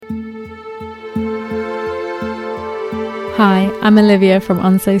Hi, I'm Olivia from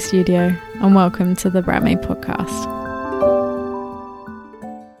Onso Studio and welcome to the Brandmade Podcast.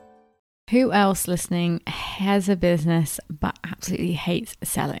 Who else listening has a business but absolutely hates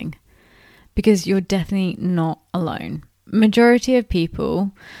selling? Because you're definitely not alone. Majority of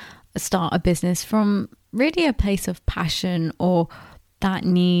people start a business from really a place of passion or that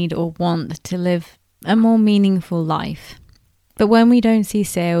need or want to live a more meaningful life. But when we don't see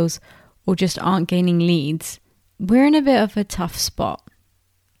sales or just aren't gaining leads, we're in a bit of a tough spot.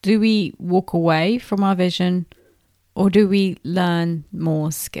 Do we walk away from our vision or do we learn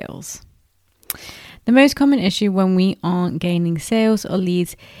more skills? The most common issue when we aren't gaining sales or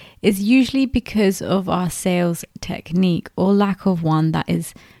leads is usually because of our sales technique or lack of one that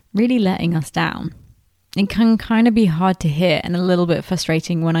is really letting us down. It can kind of be hard to hear and a little bit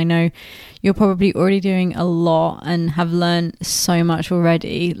frustrating when I know you're probably already doing a lot and have learned so much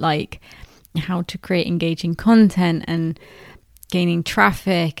already, like how to create engaging content and gaining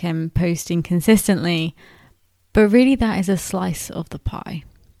traffic and posting consistently. But really that is a slice of the pie.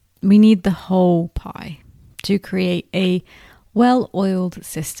 We need the whole pie to create a well-oiled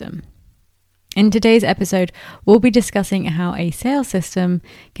system. In today's episode, we'll be discussing how a sales system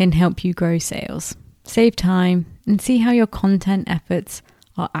can help you grow sales, save time, and see how your content efforts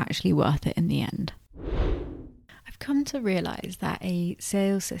are actually worth it in the end. I've come to realize that a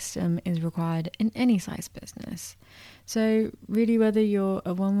sales system is required in any size business. So really, whether you're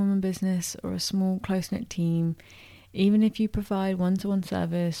a one-woman business or a small close-knit team, even if you provide one-to-one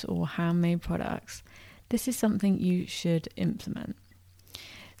service or handmade products, this is something you should implement.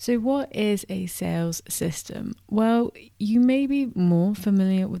 So what is a sales system? Well, you may be more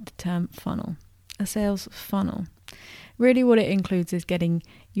familiar with the term funnel, a sales funnel. Really what it includes is getting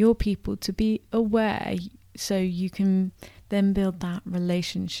your people to be aware so you can then build that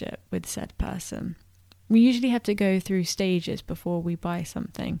relationship with said person. We usually have to go through stages before we buy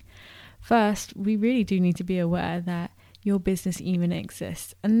something. First, we really do need to be aware that your business even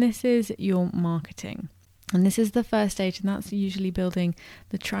exists, and this is your marketing. And this is the first stage, and that's usually building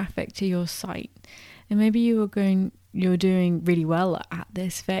the traffic to your site. And maybe you're doing really well at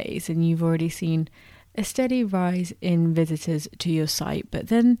this phase and you've already seen a steady rise in visitors to your site, but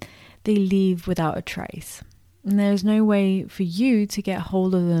then they leave without a trace. And there's no way for you to get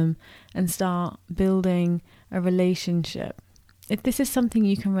hold of them and start building a relationship. If this is something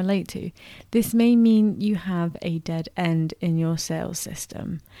you can relate to, this may mean you have a dead end in your sales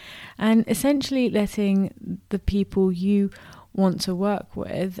system. And essentially letting the people you want to work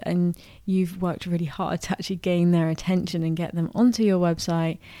with and you've worked really hard to actually gain their attention and get them onto your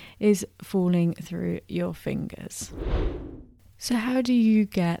website is falling through your fingers. So how do you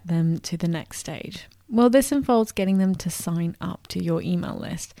get them to the next stage? Well, this involves getting them to sign up to your email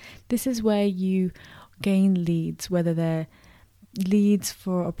list. This is where you gain leads, whether they're leads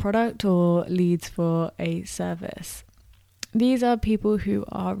for a product or leads for a service. These are people who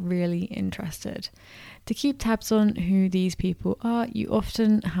are really interested. To keep tabs on who these people are, you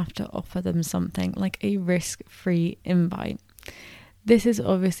often have to offer them something like a risk-free invite. This is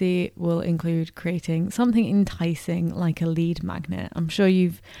obviously will include creating something enticing like a lead magnet. I'm sure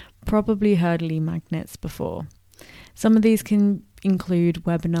you've probably heard lead magnets before. Some of these can include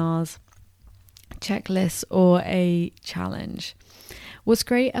webinars, checklists, or a challenge. What's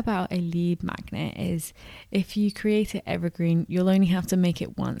great about a lead magnet is if you create it evergreen, you'll only have to make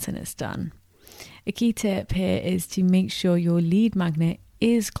it once and it's done. A key tip here is to make sure your lead magnet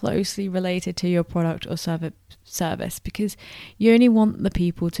is closely related to your product or service, because you only want the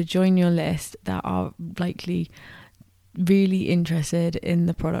people to join your list that are likely really interested in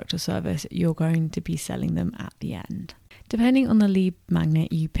the product or service you're going to be selling them at the end. Depending on the lead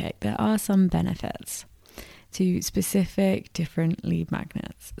magnet you pick, there are some benefits to specific different lead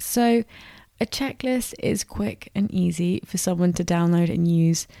magnets. So a checklist is quick and easy for someone to download and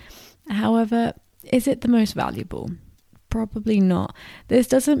use. However, is it the most valuable? Probably not. This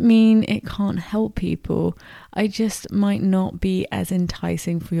doesn't mean it can't help people. I just might not be as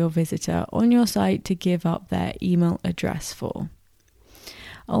enticing for your visitor on your site to give up their email address for.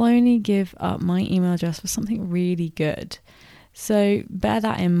 I'll only give up my email address for something really good. So bear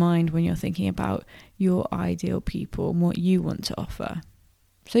that in mind when you're thinking about your ideal people and what you want to offer.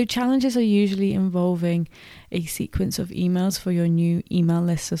 So challenges are usually involving a sequence of emails for your new email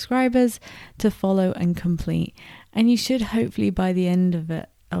list subscribers to follow and complete. And you should hopefully by the end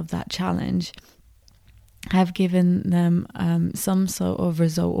of that challenge have given them some sort of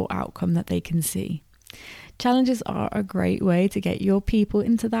result or outcome that they can see. Challenges are a great way to get your people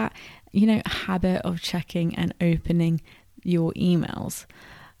into that, habit of checking and opening your emails.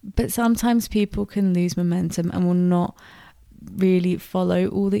 But sometimes people can lose momentum and will not really follow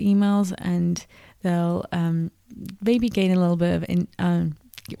all the emails, and they'll maybe gain a little bit of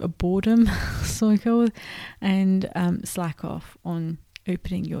a boredom cycle and slack off on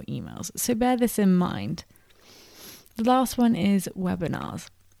opening your emails. So bear this in mind. The last one is webinars.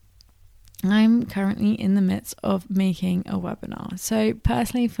 I'm currently in the midst of making a webinar. So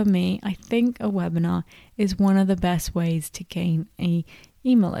personally for me, I think a webinar is one of the best ways to gain an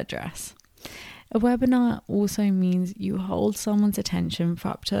email address. A webinar also means you hold someone's attention for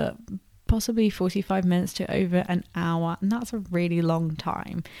up to possibly 45 minutes to over an hour, and that's a really long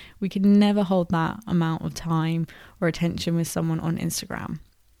time. We can never hold that amount of time or attention with someone on Instagram.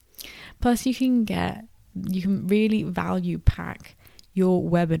 Plus, you can really value pack your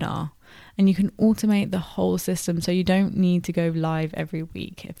webinar, and you can automate the whole system so you don't need to go live every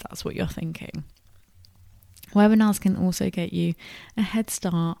week if that's what you're thinking. Webinars can also get you a head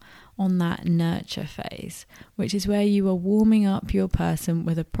start on that nurture phase, which is where you are warming up your person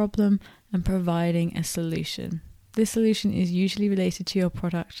with a problem and providing a solution. This solution is usually related to your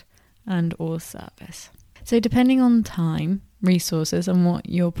product and or service. So depending on time, resources, and what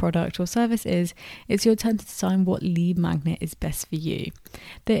your product or service is, it's your turn to decide what lead magnet is best for you.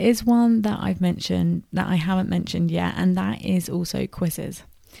 There is one that I've mentioned that I haven't mentioned yet, and that is also quizzes.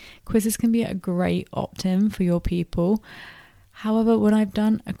 Quizzes can be a great opt-in for your people. However, when I've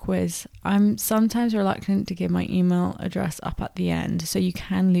done a quiz, I'm sometimes reluctant to give my email address up at the end, so you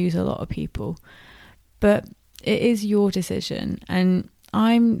can lose a lot of people. But it is your decision, and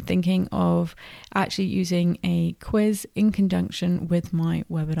I'm thinking of actually using a quiz in conjunction with my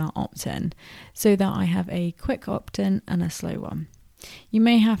webinar opt-in so that I have a quick opt-in and a slow one. You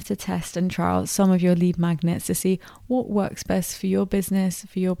may have to test and trial some of your lead magnets to see what works best for your business,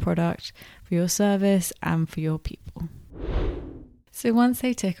 for your product, for your service, and for your people. So once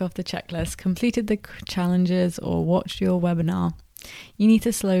they tick off the checklist, completed the challenges or watched your webinar, you need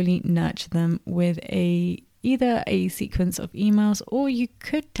to slowly nurture them with either a sequence of emails, or you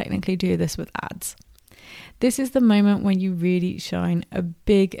could technically do this with ads. This is the moment when you really shine a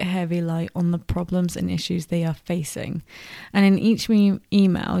big heavy light on the problems and issues they are facing. And in each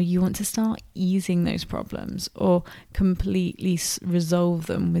email, you want to start easing those problems or completely resolve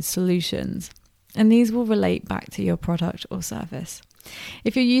them with solutions. And these will relate back to your product or service.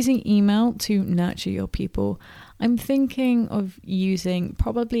 If you're using email to nurture your people, I'm thinking of using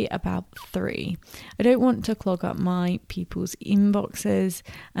probably about 3. I don't want to clog up my people's inboxes,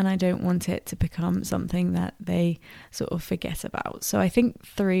 and I don't want it to become something that they sort of forget about. So I think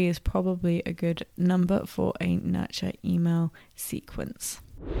 3 is probably a good number for a nurture email sequence.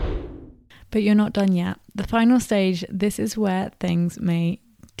 But you're not done yet. The final stage, this is where things may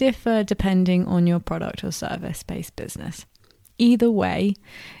differ depending on your product or service-based business. Either way,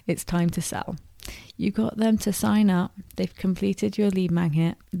 it's time to sell. You got them to sign up, they've completed your lead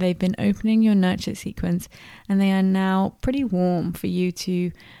magnet, they've been opening your nurture sequence, and they are now pretty warm for you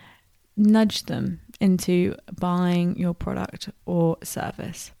to nudge them into buying your product or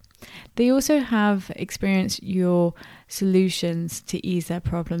service. They also have experienced your solutions to ease their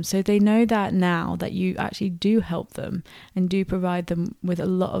problems, so they know that now that you actually do help them and do provide them with a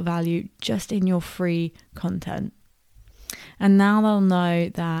lot of value just in your free content. And now they'll know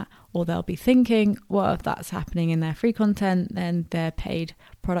that, or they'll be thinking, well, if that's happening in their free content, then their paid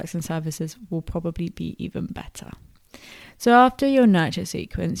products and services will probably be even better. So after your nurture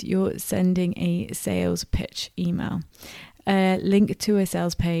sequence, you're sending a sales pitch email, a link to a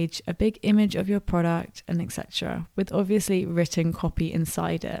sales page, a big image of your product, and etc., with obviously written copy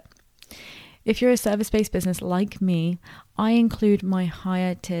inside it. If you're a service-based business like me, I include my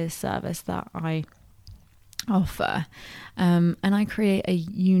higher tier service that I offer, and I create a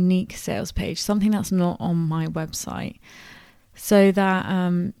unique sales page, something that's not on my website, so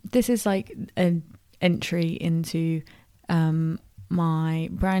that this is like an entry into my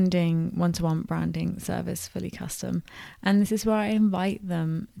branding, one-to-one branding service, fully custom, and this is where I invite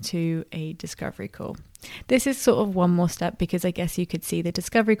them to a discovery call. This is sort of one more step, because I guess you could see the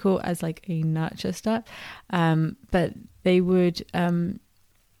discovery call as like a nurture step, but they would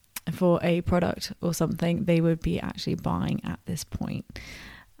for a product or something, they would be actually buying at this point.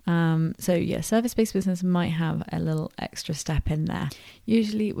 So yeah, service-based business might have a little extra step in there.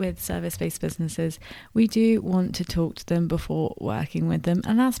 Usually with service-based businesses, we do want to talk to them before working with them.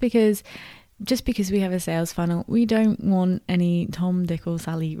 And that's because just because we have a sales funnel, we don't want any Tom, Dick or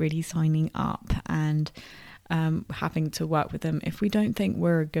Sally really signing up and having to work with them if we don't think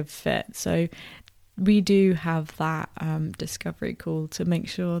we're a good fit. So we do have that discovery call to make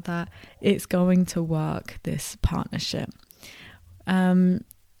sure that it's going to work, this partnership.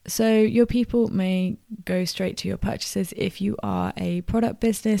 So your people may go straight to your purchases if you are a product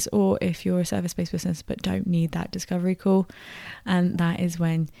business or if you're a service-based business but don't need that discovery call. And that is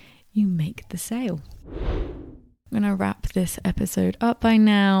when you make the sale. I'm going to wrap this episode up by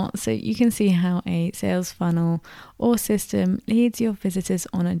now so you can see how a sales funnel or system leads your visitors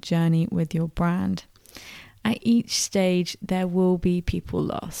on a journey with your brand. At each stage, there will be people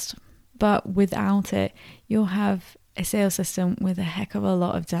lost, but without it, you'll have a sales system with a heck of a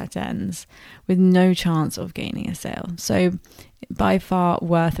lot of dead ends with no chance of gaining a sale. So by far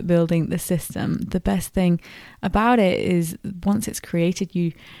worth building the system. The best thing about it is once it's created,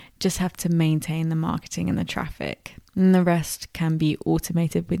 you just have to maintain the marketing and the traffic, and the rest can be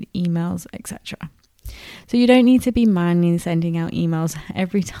automated with emails, etc. So you don't need to be manually sending out emails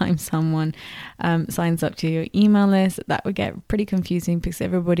every time someone signs up to your email list. That would get pretty confusing because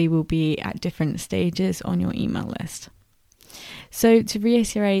everybody will be at different stages on your email list. So to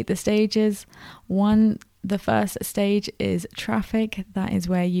reiterate the stages, the first stage is traffic. That is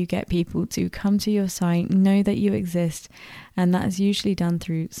where you get people to come to your site, know that you exist, and that is usually done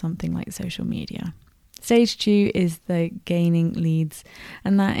through something like social media. Stage 2 is the gaining leads,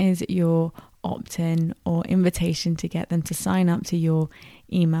 and that is your opt-in or invitation to get them to sign up to your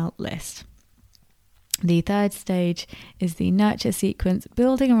email list. The third stage is the nurture sequence,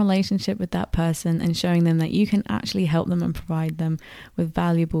 building a relationship with that person and showing them that you can actually help them and provide them with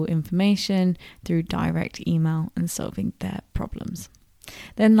valuable information through direct email and solving their problems.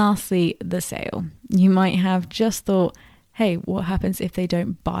 Then lastly, the sale. You might have just thought, hey, what happens if they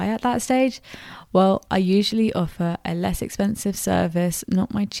don't buy at that stage? Well, I usually offer a less expensive service,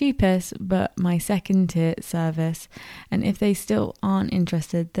 not my cheapest, but my second tier service. And if they still aren't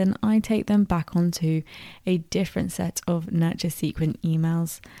interested, then I take them back onto a different set of nurture sequence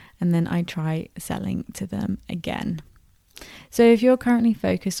emails, and then I try selling to them again. So if you're currently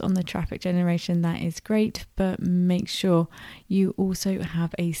focused on the traffic generation, that is great, but make sure you also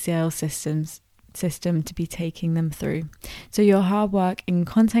have a sales system to be taking them through. So your hard work in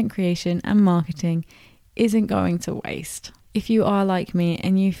content creation and marketing isn't going to waste. If you are like me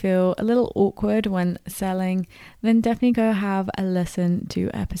and you feel a little awkward when selling, then definitely go have a listen to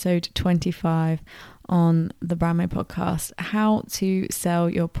episode 25 on the Brandmo podcast. How to sell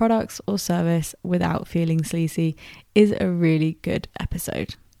your products or service without feeling sleazy is a really good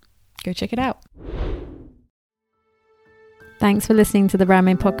episode. Go check it out. Thanks for listening to the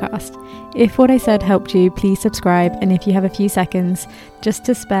Brandmo podcast. If what I said helped you, please subscribe. And if you have a few seconds just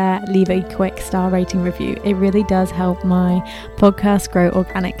to spare, leave a quick star rating review. It really does help my podcast grow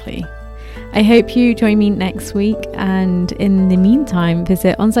organically. I hope you join me next week. And in the meantime,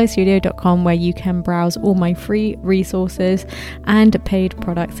 visit onsitestudio.com where you can browse all my free resources and paid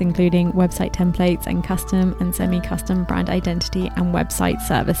products, including website templates and custom and semi-custom brand identity and website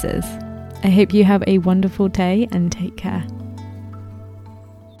services. I hope you have a wonderful day and take care.